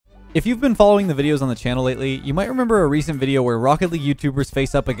If you've been following the videos on the channel lately, you might remember a recent video where Rocket League YouTubers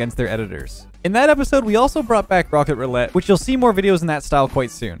face up against their editors. In that episode, we also brought back Rocket Roulette, which you'll see more videos in that style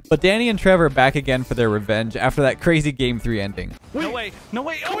quite soon. But Danny and Trevor are back again for their revenge after that crazy Game 3 ending. Wait. No way! No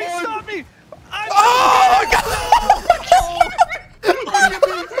way! Oh, wait, stop me! Oh my god!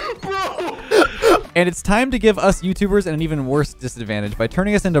 And it's time to give us YouTubers an even worse disadvantage by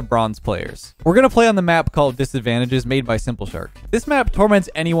turning us into bronze players. We're going to play on the map called Disadvantages made by Simple Shark. This map torments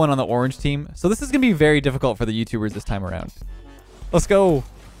anyone on the orange team, so this is going to be very difficult for the YouTubers this time around. Let's go.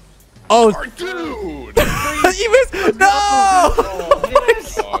 Oh, dude! You missed! No!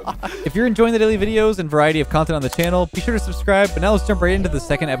 Oh, if you're enjoying the daily videos and variety of content on the channel, be sure to subscribe. But now let's jump right into the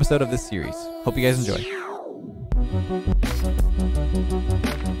second episode of this series. Hope you guys enjoy.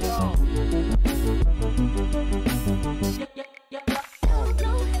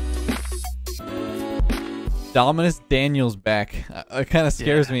 Dominus Daniel's back. It kind of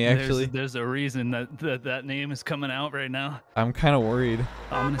scares me, actually. There's a reason that name is coming out right now. I'm kind of worried.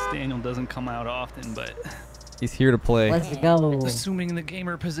 Dominus Daniel doesn't come out often, but he's here to play. Let's go. Assuming the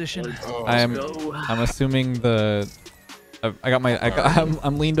gamer position. I'm assuming the.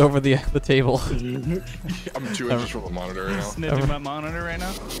 I'm leaned over the table. I'm 2 inches from the monitor right now. Sniffing my monitor right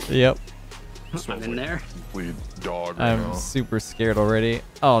now. Yep. I'm in there. Lead dog right now. I'm super scared already.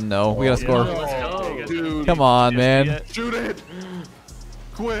 Oh no, we gotta score. Let's go. Dude. Come on, man. Shoot it!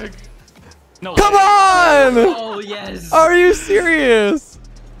 Quick! No. Come on! Oh yes. Are you serious?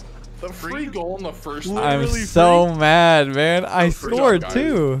 The free goal in the first. I'm so mad, man. I scored job,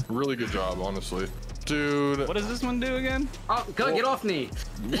 too. Really good job, honestly. Dude. What does this one do again? Oh, go get off me.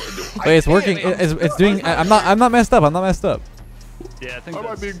 Wait, it's working. It's doing. I'm not messed up. I'm not messed up. Yeah, I think How am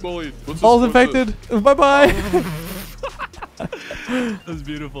I being bullied? All's infected. Bye bye. That's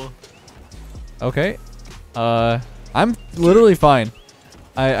beautiful. Okay. I'm literally fine.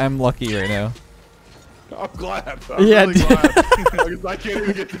 I'm lucky right now. I'm glad. I'm Yeah. really glad. Because I can't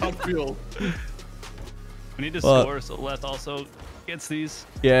even get downfield. We need to score so Leth also gets these.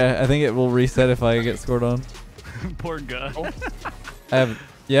 Yeah, I think it will reset if I get scored on. Poor guy. Oh. I have.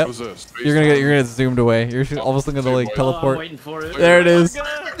 Yep. What was this? You're gonna get zoomed away. You're almost gonna like teleport. I'm waiting for it. There it is.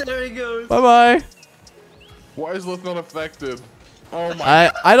 There he goes. Bye bye. Why is Leth not affected? Oh my.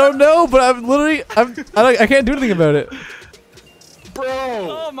 I don't know, but I'm literally I can't do anything about it. Bro.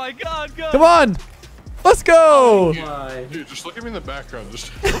 Oh my god, go. Come on. Let's go. My. Dude, just look at me in the background.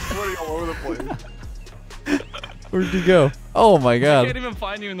 Just floating all over the place. Where'd you go? Oh my I god. can't even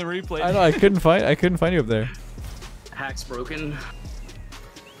find you in the replay. I know I couldn't find you up there. Hack's broken.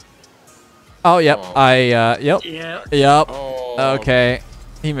 Oh yep. Oh. Yep. Yeah. Yep. Oh. Okay.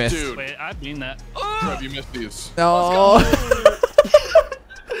 He missed. Dude. Wait, I mean that. Trev, you missed these. No.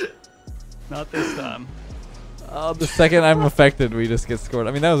 Not this time. Oh, the second I'm affected, we just get scored.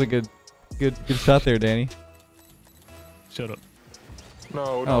 I mean, that was a good shot there, Danny. Shut up.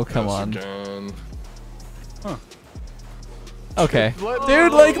 No. Oh, come on. Again. Huh. Okay.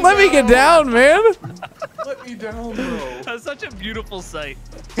 Dude, like, let me get down, man. Let me down, bro. That's such a beautiful sight.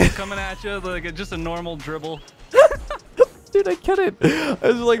 Coming at you like just a normal dribble. Dude, I couldn't. I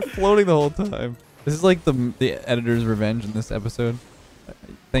was like floating the whole time. This is like the editor's revenge in this episode.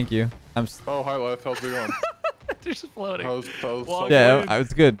 Thank you. Oh, hi, Leth. How's it going? Just floating. How's Yeah, I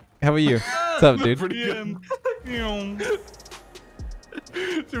was good. How about you? What's up, dude? Pretty good. Yeah.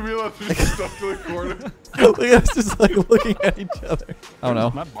 Dude, we left just stuck to the corner. Look at us just like looking at each other. Oh no.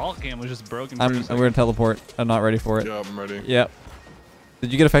 My ball cam was just broken. We're gonna teleport. I'm not ready for it. Yeah, I'm ready. Yep.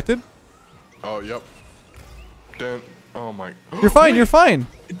 Did you get affected? Oh, yep. Dan. Oh my. You're fine. You're fine.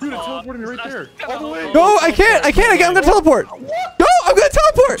 Dude, it teleported me right there. All the way. No, I can't. I'm gonna teleport. What? No, I'm gonna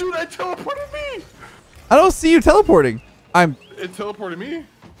teleport. Dude, it teleported me. I don't see you teleporting. It teleported me.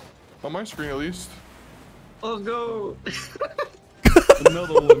 On my screen, at least. Let's go.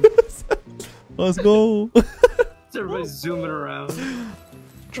 Another one. Let's go. Everybody's zooming around.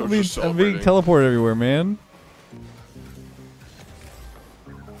 I'm being teleported everywhere, man.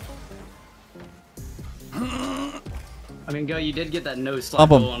 I mean, go. You did get that no slap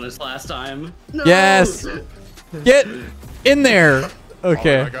goal on us last time. No! Yes. Get in there.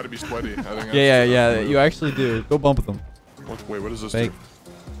 Okay. Oh, I gotta be sweaty. I think Yeah. You actually do. Go bump with them. Wait, what does this Fake.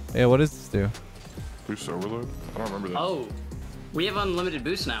 do? Yeah, what does this do? Boost overload? I don't remember that. Oh, we have unlimited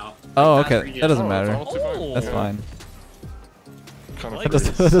boost now. Oh, Like okay. That doesn't matter. Oh, That's fine. Kind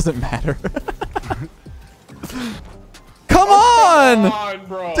of That doesn't matter. Come on! Come on,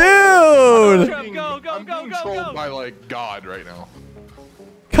 bro. Dude! I'm being trolled by like God right now.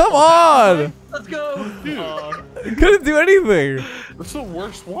 Come on! Let's go. Dude, Couldn't do anything. that's the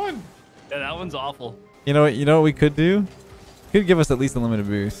worst one. Yeah, that one's awful. You know what we could do? Could give us at least a limited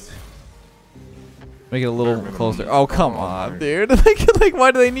boost. Make it a little closer. Oh, come on, dude. like,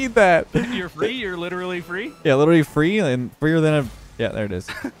 why do they need that? You're free? You're literally free? Yeah, literally free and freer than a... Yeah, there it is.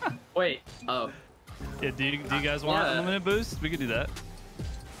 Wait. Oh. Yeah, do you guys want a limited boost? We could do that.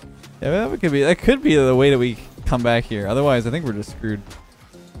 Yeah, that could be the way that we come back here. Otherwise, I think we're just screwed.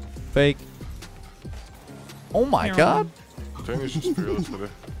 Fake. Oh my god. Danny's just fearless today.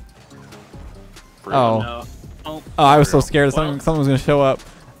 Oh. No. Oh, I was so scared someone was gonna show up.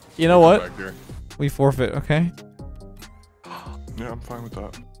 You know what? We forfeit, okay? Yeah, I'm fine with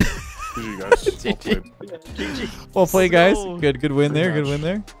that. GG, guys. Well played, guys. Good win there. Good win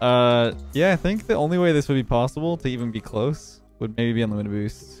there. Yeah, I think the only way this would be possible to even be close would maybe be unlimited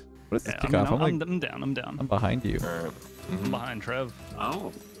boost. What is this kickoff? I'm down. I'm down. I'm behind you. Alright. I'm behind Trev.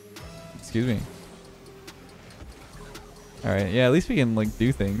 Oh. Excuse me. All right. Yeah, at least we can like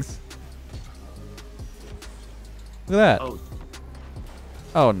do things. Look at that. Oh.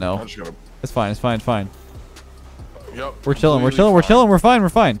 Oh no. It's fine. It's fine. It's fine. Yep. We're chilling. We're chilling. We're chilling. We're fine. We're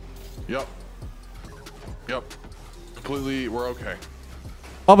fine. Yep. Yep. Completely. We're okay.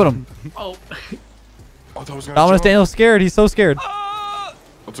 Bumping him. Oh. Oh, that was gonna Dominus Daniel's scared. He's so scared.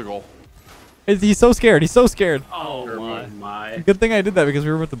 That's a goal. He's so scared. He's so scared. Oh my. Good thing I did that because we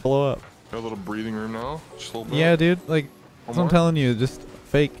were about to blow up. Got a little breathing room now. Just a little bit. Yeah, dude. Like, that's what I'm telling you. Just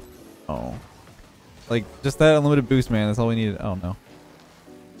fake. Oh. Like, just that unlimited boost, man. That's all we needed. Oh, no.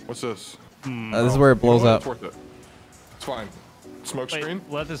 What's this? This is where it blows up. It's worth it. It's fine. Smoke screen?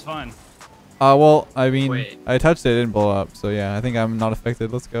 Leth is fine. Well, I mean, Wait. I touched it. It didn't blow up. So, yeah, I think I'm not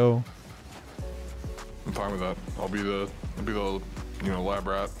affected. Let's go. I'm fine with that. I'll be the lab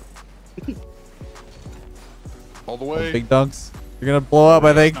rat. All the way. Big dunks. You're going to blow up,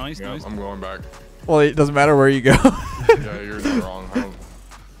 I think. Nice, Yeah, nice. I'm going back. Well, it doesn't matter where you go. Yeah, you're not wrong.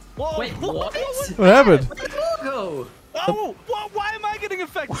 Whoa, Wait, what? What happened? Go. Oh, why am I getting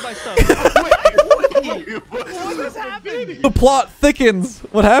affected by stuff? What is happening? The plot thickens.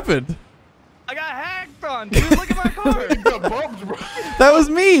 What happened? I got hacked on, dude. Look at my car. You got bumped, bro. That was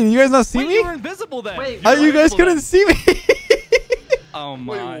me. You guys not see Wait, me? you were invisible then. Wait, You guys couldn't see me. Oh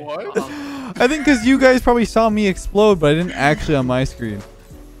my. Wait, what? I think because you guys probably saw me explode, but I didn't actually on my screen.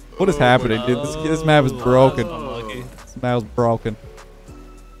 What is happening, dude? This map is broken. Unlucky. This map is broken.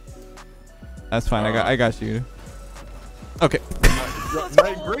 That's fine. I got you. Okay.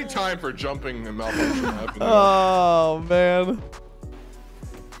 Great time for jumping and malfunction happening. Oh man.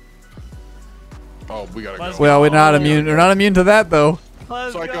 Oh, we gotta go. Well, we're not immune. We're not immune to that though.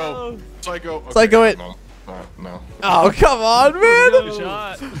 Let's Psycho. go. Psycho. Okay. Psycho it. No. Oh come on, man. Good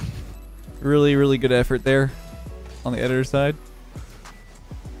shot. Really good effort there on the editor side.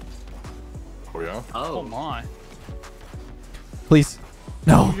 Oh yeah. Oh my. Please.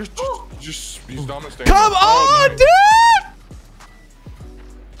 No. You're just Dominus Daniel. Come on, dude.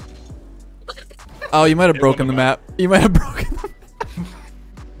 Oh, you might have broken the map. You might have broken the map.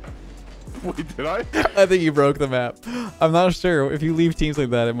 Wait, did I? I think you broke the map. I'm not sure. If you leave teams like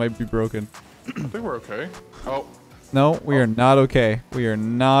that, it might be broken. I think we're okay. Oh. No, we are not okay. We are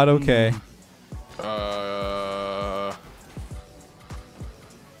not okay. There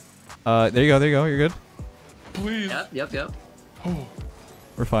you go. There you go. You're good. Please. Yep. Oh,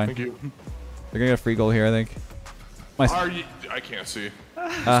 We're fine. thank you. They're gonna get a free goal here, I think. Are you? I can't see.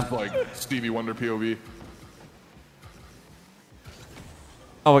 It's like Stevie Wonder POV.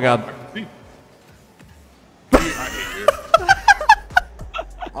 Oh my god. I hate you.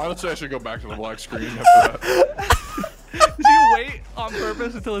 Honestly, I should go back to the black screen after that. Did you wait on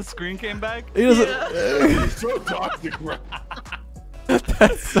purpose until his screen came back? He doesn't. He's so toxic, bro.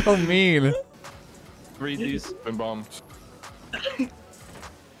 That's so mean. Read these. Been bombed.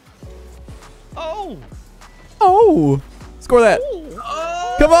 Oh! Oh! Score that.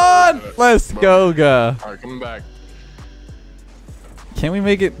 Oh. Come on! Let's go, ga. Alright, coming back. Can we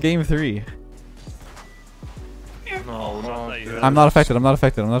make it game 3? No. I'm not affected. I'm not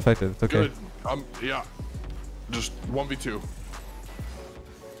affected. I'm not affected. It's okay. Good. Yeah. Just 1v2.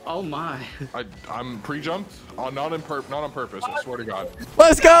 Oh my. I'm pre-jumped. Not on purpose. I swear to God.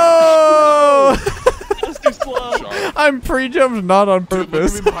 Let's go! That's too slow. I'm pre-jumped, not on Dude,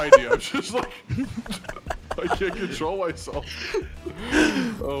 purpose. look at me behind you. I'm just like, I can't control myself.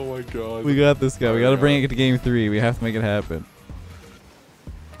 Oh my God. We got this guy. We got to bring it to game 3. We have to make it happen.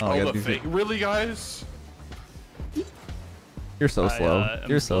 Oh, the fake. Really, guys? You're so slow.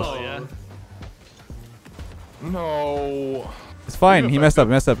 You're so slow. Yeah. No. It's fine. He messed up.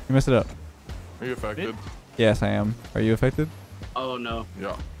 He messed up. He messed it up. Are you affected? Yes, I am. Are you affected? Oh no.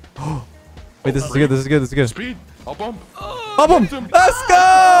 Yeah. Wait, this is good. This is good. This is good. Speed. I'll bump. Bump him. Let's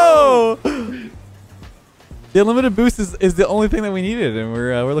go! The unlimited boost is the only thing that we needed, and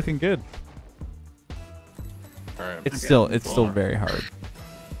we're looking good. All right. It's still very hard.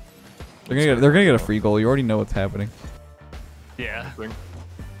 They're gonna get a free goal. You already know what's happening. Yeah. Thing.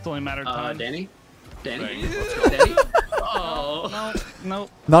 It's only a matter of time. Danny? Dang, let's go. Danny? Oh. No.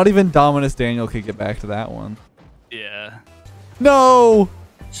 Not even Dominus Daniel could get back to that one. Yeah. No.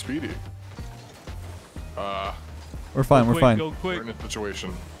 Speedy. We're fine. We're fine. Go We're quick. in a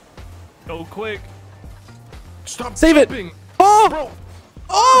situation. Go quick. Stop Save it. jumping. Oh. Bro.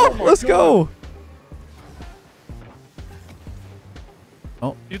 Oh. my Let's go.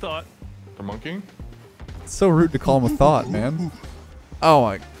 You thought. The monkey? It's so rude to call him a thought, man. Oh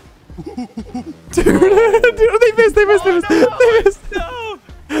my. Dude, they missed. They missed. No.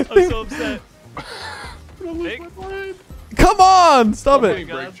 I'm so upset. Nick? Come on. Stop Oh my it.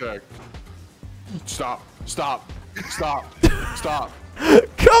 God. Break check. Stop. Stop. Stop. Stop.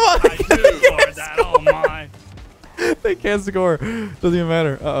 Come on. I should have scored that. Oh my. They can't score. Doesn't even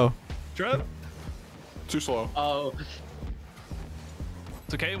matter. Uh-oh. Trip. Too slow. Oh.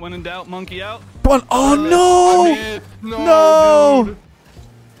 It's okay. When in doubt, monkey out. Come on. Oh, no. No. No. Dude.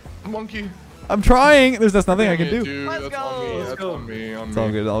 Monkey. I'm trying. There's nothing I can do. Dude, Let's that's go. on me. Let's That's go. on me. On It's me.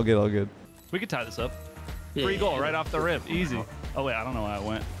 all good. All good. All good. We could tie this up. Yeah. Free goal right off the rip. Easy. Oh wait, I don't know why I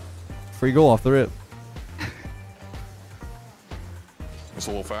went. Free goal off the rip. It's a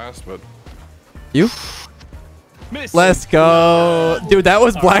little fast, but You? Miss. Let's go. Dude, that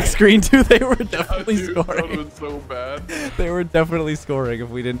was black screen too. They were definitely dude, that scoring. would've been so bad. They were definitely scoring if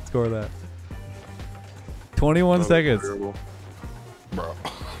we didn't score that. 21 That was seconds. terrible. Bro.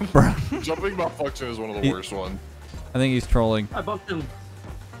 Bro. Jumping malfunction is one of the worst ones. I think he's trolling. I bumped him.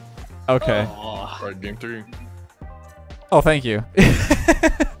 Okay. Oh. All right, game 3. Oh, thank you.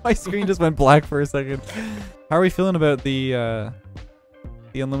 My screen just went black for a second. How are we feeling about the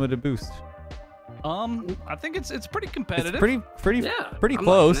unlimited boost? I think it's pretty competitive. It's pretty Yeah, pretty I'm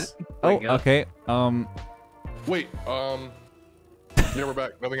close. liking it. Oh, There you go. okay. Wait, yeah, we're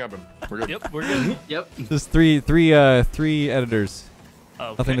back. Nothing happened. We're good. Yep, we're good. Yep. there's three editors.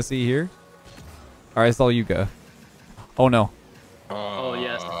 Okay. Nothing to see here. All right, it's all you go. Oh no. Oh,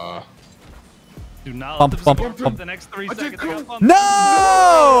 yes. Do not Bump, let them bump, score bump. for the next 3 I did seconds. go. Bump.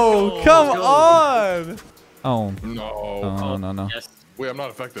 No! Let's go. Come Let's go. on! Oh. No. No. Yes. Wait, I'm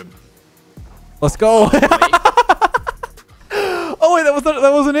not affected. Let's go! Wait. Oh wait,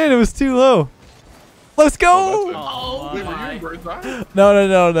 that wasn't in. It was too low. Let's go! Oh, Wait, were you my. in bird's eye?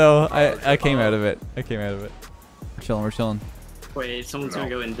 No. I came out of it. We're chilling. We're chilling. Wait, someone's gonna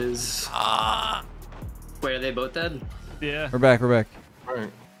go invis. Wait, are they both dead? Yeah. We're back. All right.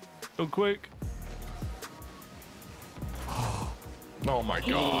 Go quick. Oh my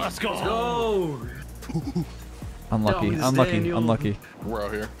god. Let's go. Go! Unlucky. Dominus Daniel. Unlucky. We're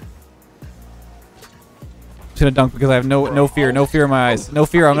out here. Just gonna dunk because I have no fear in my eyes. No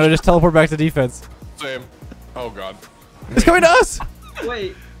fear. I'm gonna just teleport back to defense. Same. Oh god. It's coming to us.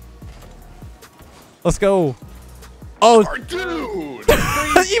 Wait. Let's go. Oh, Dude!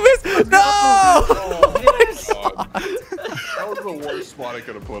 you missed. No! Oh my god. That was the worst spot I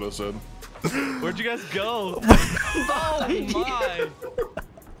could have put us in. Where'd you guys go? Oh my.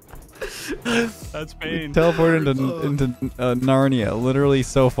 That's pain. Teleported into Narnia, literally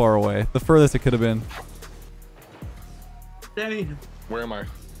so far away. The furthest it could have been. Danny. Where am I?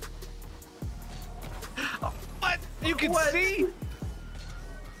 What? You can see?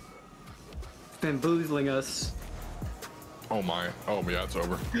 Bamboozling us. Oh my. Oh yeah, it's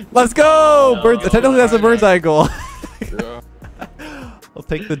over. Let's go! No. Technically, that's a bird's eye goal. Yeah. I'll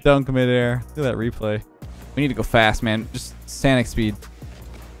take the dunk midair. Look at that replay. We need to go fast, man. Just Sanic speed.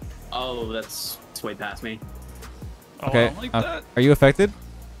 Oh, that's way past me. Oh, Okay. I don't like that. Are you affected?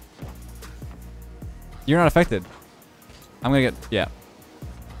 You're not affected. I'm gonna get... Yeah.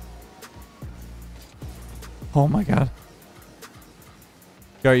 Oh my god.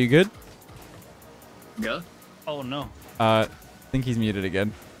 Are you good? Go. Oh no. I think he's muted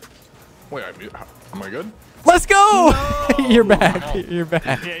again. Wait, am I good? Let's go! No! You're back. You're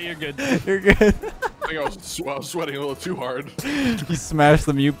back. Yeah, you're good. You're good. I think I was sweating a little too hard. You smashed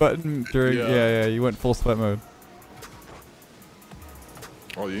the mute button during... Yeah. Yeah, you went full sweat mode.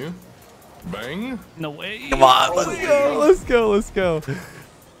 Oh, you? Bang? No way. Come on, let's go.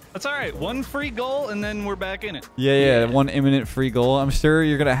 That's all right. One free goal and then we're back in it. Yeah, one imminent free goal. I'm sure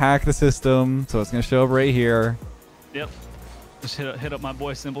you're gonna hack the system, so it's gonna show up right here. Yep. Just hit up my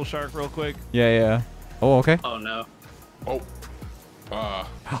boy Simple Shark real quick. Yeah. Oh, okay. Oh no. Oh.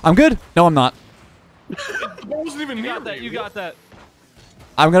 I'm good. No, I'm not. That wasn't even You near got that. me. You got that.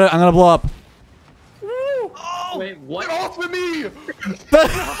 I'm gonna blow up. Oh, Wait, what? Get off of me!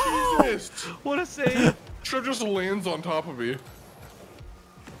 Jesus! what a save. Trev just lands on top of me.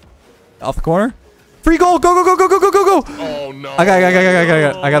 Off the corner. Free goal. Go, go, go, go, go, go, go, go. Oh, no. I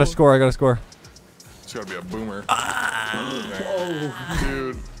gotta score. I gotta score. It's gotta be a boomer.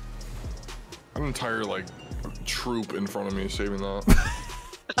 Dude. An entire, like, troop in front of me saving that.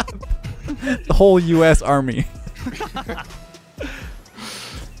 The whole U.S. Army.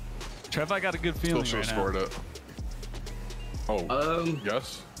 Trev, I got a good feeling Still right now. scored it. Oh,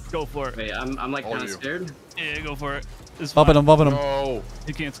 yes? Go for it. Wait, I'm like All kind of you. scared. Yeah, go for it. It's Bumping fine. him, bumping him. No.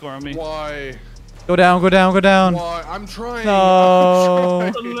 You can't score on me. Why? Go down, go down, go down. Why? I'm trying. No. I'm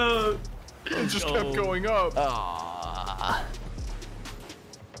Oh trying. no! It just kept going up.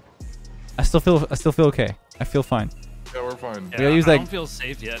 I still feel okay. I feel fine. Yeah, we're fine. Yeah, gotta use I that- don't feel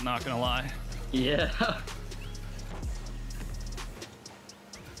safe yet, not gonna lie. Yeah.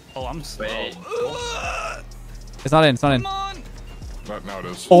 Oh, I'm slow. Wait. It's not in. It's not in. Come on. Now it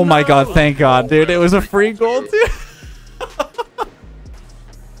is. Oh my God! Thank God, dude. It was a free goal too.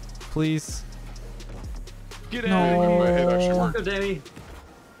 Please. Get No. out of here. My head actually worked. Go, Danny.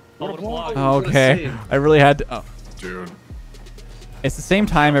 Oh, what a block. Okay. I really had to. Oh. Dude. It's the same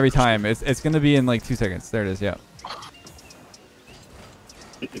time every time. It's gonna be in like 2 seconds. There it is. Yeah.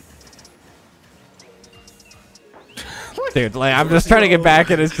 Dude, like I'm just trying to get back,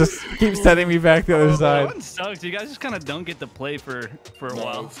 and it just keeps sending me back the other That side. one sucks. You guys just kind of don't get to play for a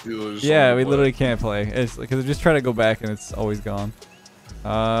while. Yeah, we literally can't play. It's because I just try to go back, and it's always gone.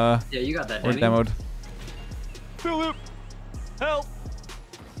 Yeah, you got that, We're Danny. demoed. Philip, help!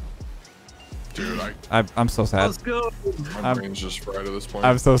 Dude, I'm so sad. Let's go. my brain's just fried at this point.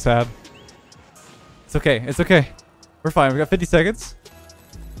 I'm so sad. It's okay. It's okay. We're fine. We got 50 seconds.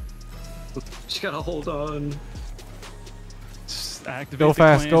 Just gotta hold on. Just activate Go the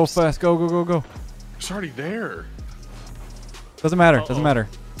fast. Go clamps. fast. Go, go, go, go. It's already there. Doesn't matter. Doesn't Uh-oh. matter.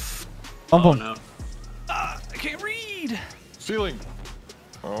 Bump Oh him. no. I can't read. Stealing.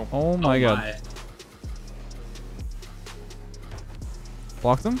 Oh. Oh my God.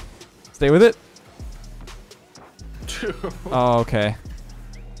 Blocked him. Stay with it. Dude. Oh, okay.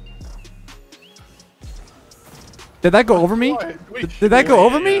 Did that go over me? What? Wait, Did that go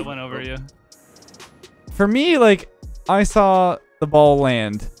over Yeah, me? it went over you. For me, like, I saw the ball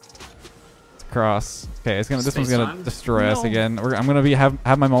land. Cross. Okay, it's gonna. This one's gonna Space-time? destroy us No. again. I'm gonna be have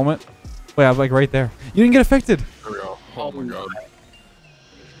my moment. Wait, I'm like right there. You didn't get affected. There we go. Oh my God.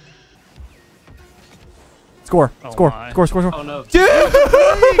 Score. Oh Score. my. Score. Score. Score. Oh no. Dude,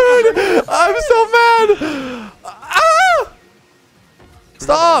 I'm so mad. Ah!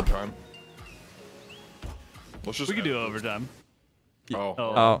 Stop. Time. Let's just We could do overtime. Oh.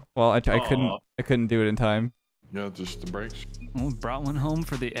 Oh well, I couldn't do it in time. Yeah, just the brakes. Oh, we brought one home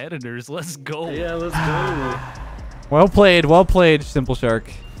for the editors. Let's go. Yeah, let's go. Well played, Simple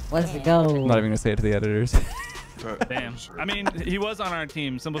Shark. Let's go. I'm not even gonna say it to the editors. Damn. I mean, he was on our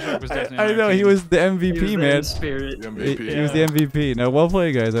team. Simple Shark was definitely on I our know team. he was the He MVP, was there man. in spirit. The He MVP. was the MVP. No, well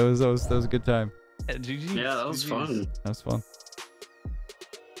played, guys. That was a good time. GG. Yeah, that was fun. That was fun.